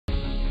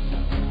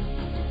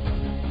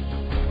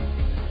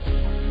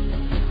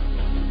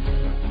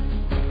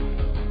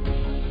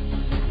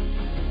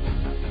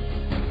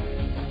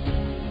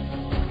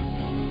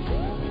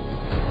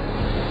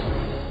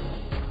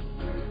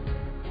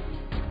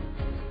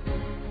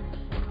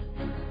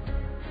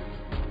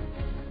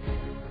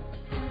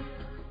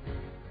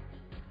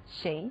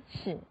谁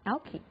是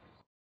Alki？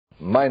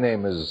 My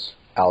name is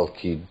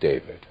Alki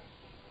David.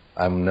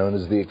 I'm known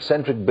as the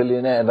eccentric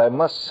billionaire, and I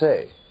must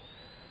say,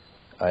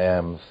 I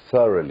am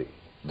thoroughly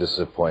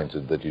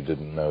disappointed that you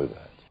didn't know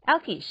that.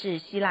 Alki 是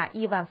希腊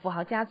亿万富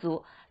豪家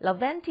族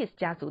Levantis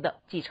家族的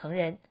继承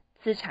人，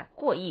资产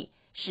过亿，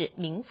是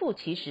名副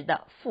其实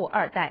的富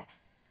二代。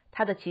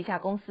他的旗下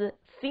公司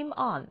Theme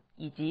On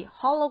以及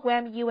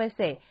Hologram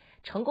USA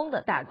成功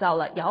地打造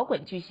了摇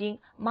滚巨星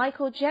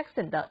Michael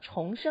Jackson 的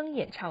重生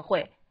演唱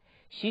会，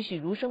栩栩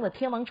如生的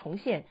天王重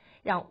现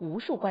让无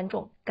数观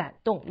众感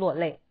动落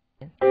泪。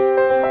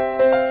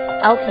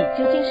Alki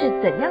究竟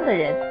是怎样的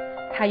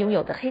人？他拥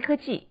有的黑科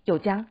技又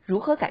将如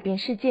何改变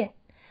世界？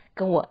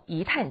跟我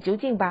一探究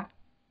竟吧。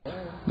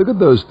 Look at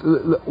those.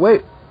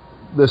 Wait,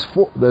 there's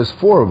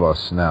four of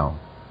us now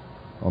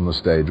on the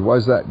stage. Why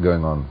is that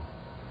going on?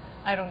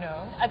 I don't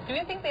know. Do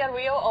you think they are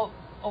real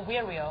or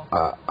we're real?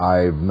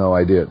 I've no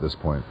idea at this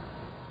point.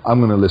 I'm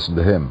going to listen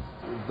to him.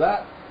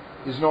 That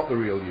is not the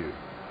real you.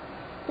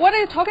 What are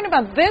you talking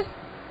about? This?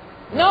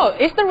 No,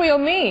 it's the real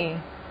me.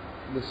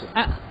 Listen.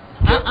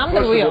 I'm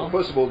the real.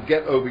 First of all,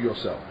 get over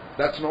yourself.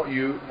 That's not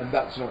you, and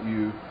that's not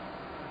you.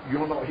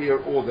 You're not here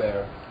or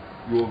there.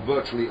 You're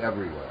virtually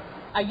everywhere.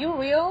 Are you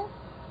real?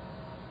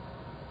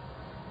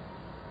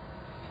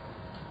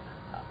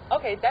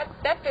 Okay,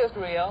 that feels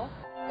real.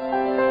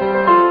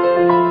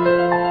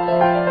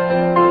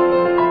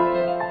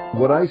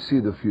 What I see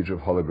the future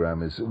of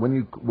hologram is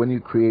when you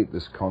create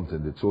this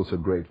content, it's also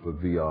great for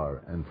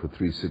VR and for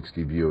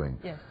 360 viewing.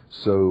 Yes.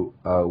 So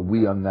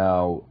we are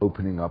now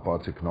opening up our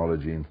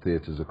technology in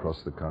theaters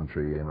across the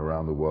country and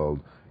around the world,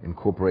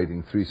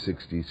 incorporating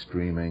 360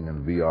 streaming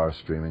and VR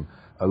streaming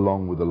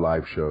along with the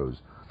live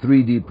shows.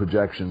 3D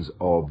projections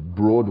of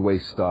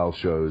Broadway-style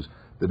shows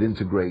that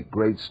integrate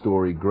great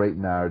story, great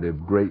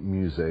narrative, great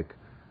music,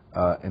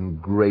 and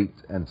great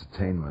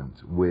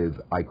entertainment with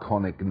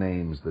iconic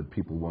names that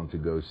people want to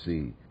go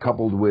see,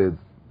 coupled with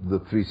the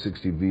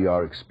 360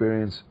 VR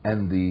experience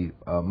and the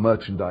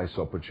merchandise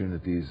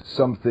opportunities,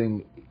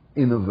 something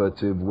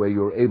innovative where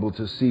you're able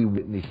to see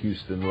Whitney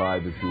Houston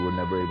live if you were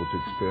never able to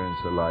experience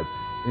her live,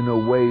 in a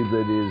way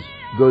that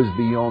goes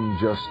beyond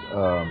just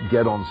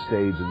get on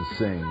stage and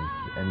sing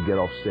and get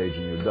off stage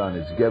and you're done.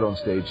 It's get on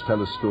stage,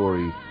 tell a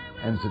story,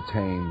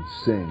 entertain,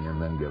 sing,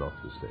 and then get off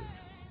the stage.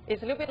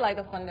 It's a little bit like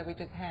the fun that we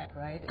just had,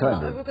 right?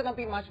 Kind of. We're going to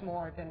be much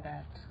more than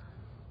that.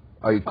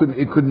 It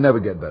could never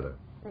get better.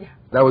 Yeah.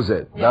 That was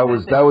it. Yeah, that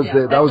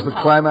was the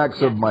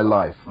climax yes. of my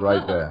life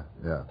right there.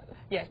 Yeah.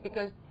 Yes,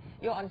 because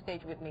you're on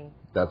stage with me.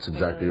 That's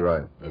exactly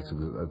right. That's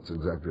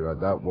exactly right.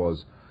 That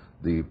was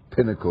the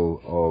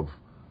pinnacle of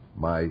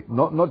my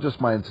not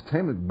just my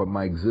entertainment but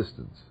my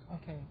existence.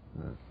 Okay.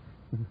 Yeah.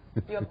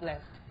 You're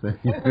blessed. Thank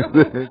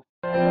you.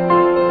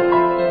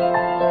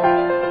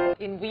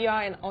 In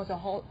VR and also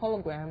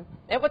hologram,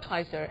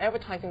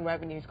 advertising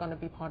revenue is going to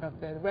be part of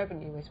the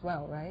revenue as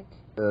well, right?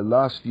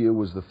 Last year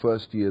was the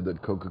first year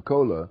that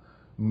Coca-Cola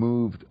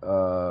moved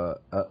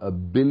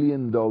 $1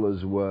 billion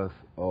worth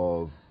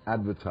of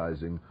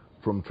advertising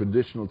from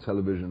traditional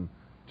television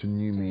to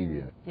new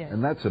media. Yes.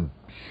 And that's a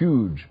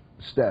huge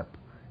step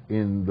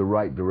in the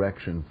right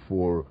direction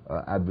for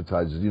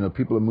advertisers. You know,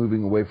 people are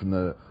moving away from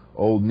the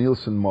old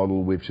Nielsen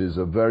model, which is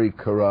a very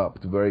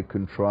corrupt, very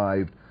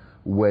contrived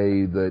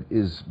way that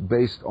is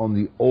based on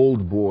the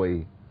old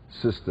boy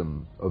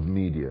system of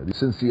media.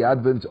 Since the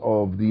advent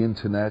of the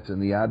internet and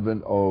the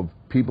advent of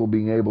people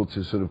being able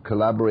to sort of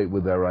collaborate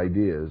with their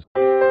ideas.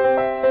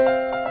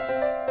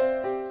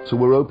 So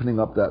we're opening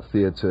up that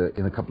theater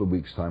in a couple of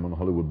weeks' time on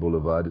Hollywood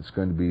Boulevard. It's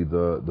going to be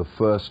the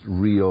first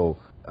real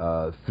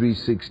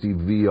 360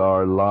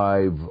 VR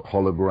live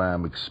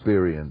hologram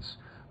experience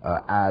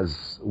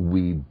as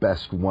we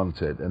best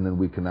want it, and then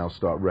we can now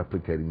start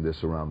replicating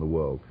this around the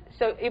world.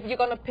 So if you're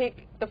going to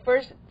pick the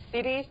first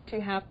cities to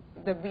have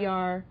the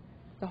VR,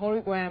 the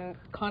hologram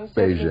concept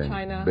in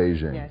China?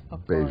 Beijing, yes,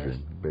 of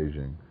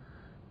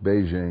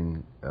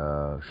Beijing,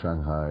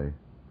 Shanghai,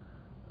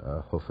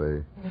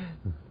 Hefei,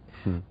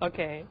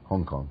 okay.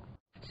 Hong Kong.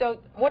 So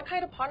what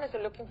kind of partners are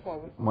you looking for?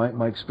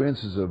 My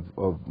experiences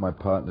of my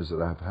partners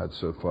that I've had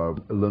so far,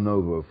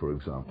 Lenovo, for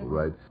example,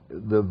 right?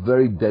 They're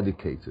very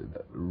dedicated,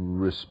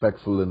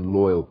 respectful and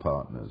loyal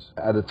partners.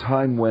 At a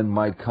time when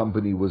my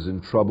company was in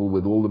trouble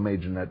with all the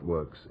major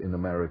networks in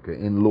America,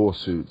 in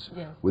lawsuits,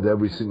 yes. with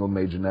every single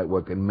major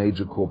network and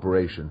major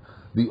corporation,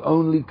 the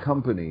only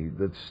company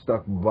that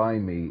stuck by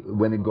me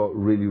when it got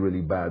really,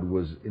 really bad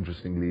was,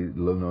 interestingly,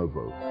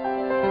 Lenovo.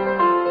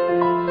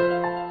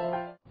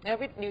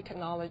 Every new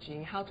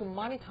technology, how to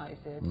monetize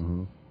it,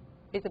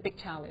 is a big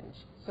challenge.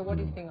 So what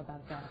do you think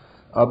about that?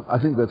 I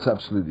think that's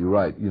absolutely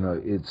right. You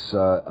know, it's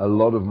a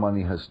lot of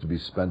money has to be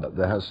spent.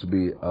 There has to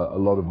be a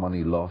lot of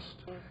money lost.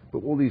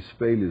 But all these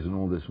failures and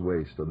all this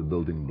waste are the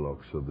building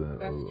blocks of the.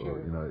 That's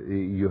true. You know,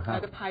 you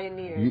have the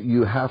pioneers.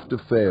 You have to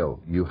fail.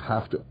 You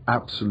have to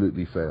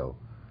absolutely fail.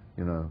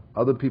 You know,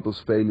 other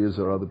people's failures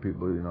are other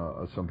people. You know,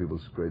 are some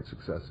people's great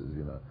successes.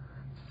 You know,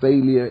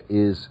 failure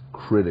is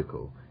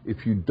critical.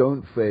 If you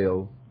don't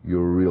fail,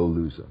 you're a real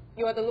loser.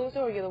 You are the loser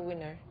or you're the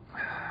winner?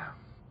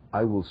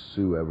 I will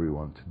sue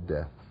everyone to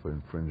death for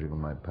infringing on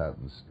my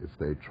patents if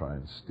they try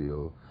and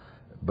steal.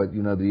 But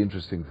you know, the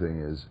interesting thing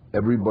is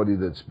everybody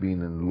that's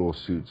been in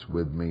lawsuits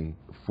with me,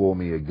 for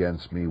me,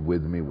 against me,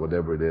 with me,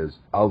 whatever it is,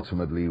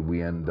 ultimately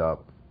we end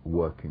up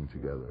working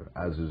together,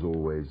 as is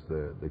always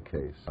the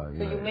case. So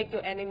you make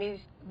your enemies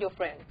your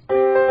friends. Are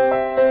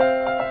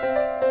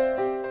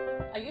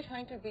you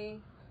trying to be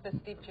the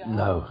Steve Jobs?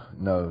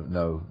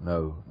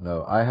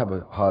 No. I have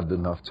a hard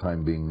enough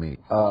time being me.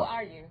 Who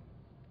are you?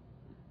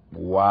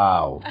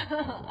 Wow.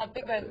 A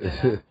big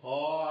question. I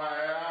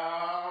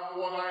am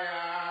what I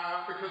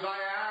am because I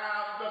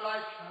am that I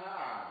can.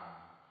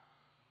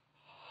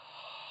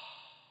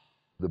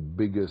 The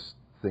biggest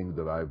thing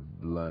that I've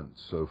learned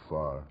so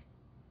far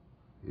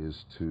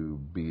is to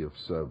be of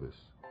service.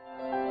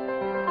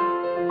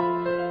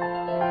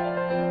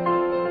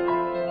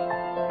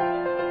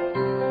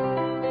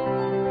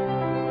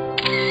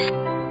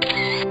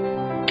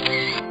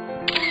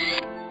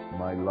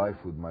 My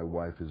life with my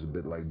wife is a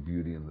bit like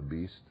Beauty and the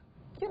Beast.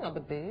 You're not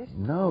the Beast.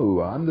 No,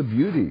 I'm the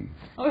beauty.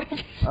 What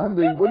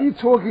are you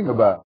talking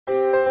about?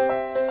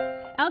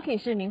 Alki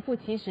是名副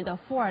其实的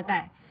富二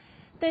代，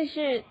但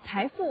是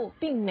财富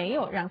并没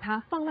有让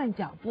他放慢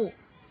脚步，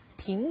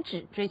停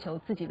止追求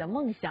自己的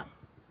梦想。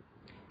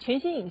全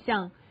息影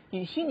像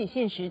与虚拟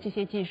现实这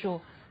些技术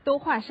都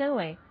化身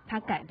为他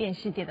改变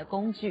世界的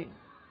工具。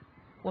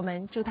我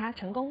们祝他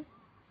成功。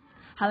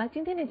好了，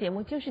今天的节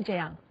目就是这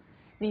样。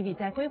Vivi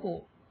在硅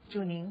谷，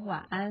祝您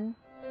晚安。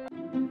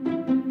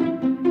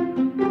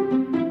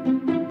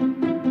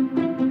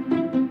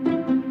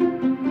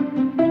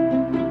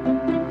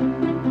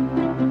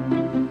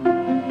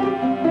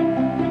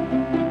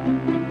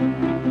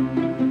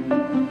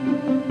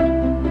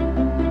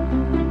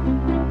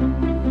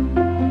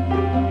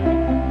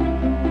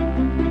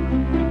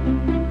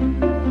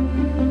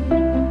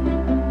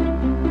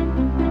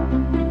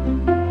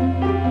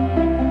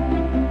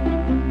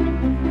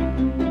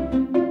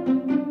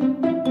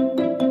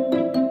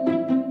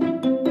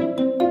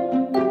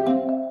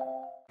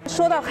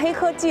说到黑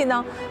科技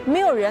呢，没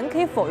有人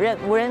可以否认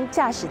无人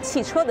驾驶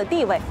汽车的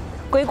地位。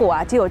硅谷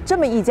就有这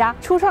么一家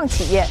初创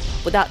企业，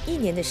不到1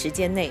年的时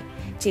间内，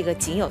这个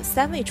仅有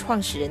3位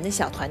创始人的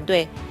小团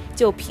队，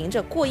就凭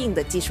着过硬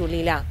的技术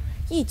力量，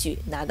一举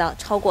拿到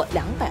超过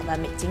200万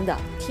美金的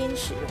天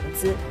使融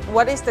资。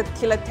What is the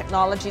killer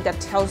technology that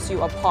tells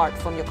you apart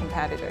from your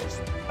competitors?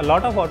 A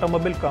lot of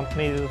automobile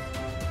companies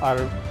are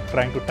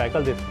trying to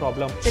tackle this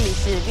problem. 这里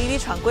是Vivi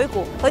闯硅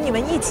谷，和你们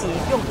一起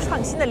用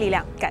创新的力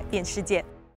量改变世界。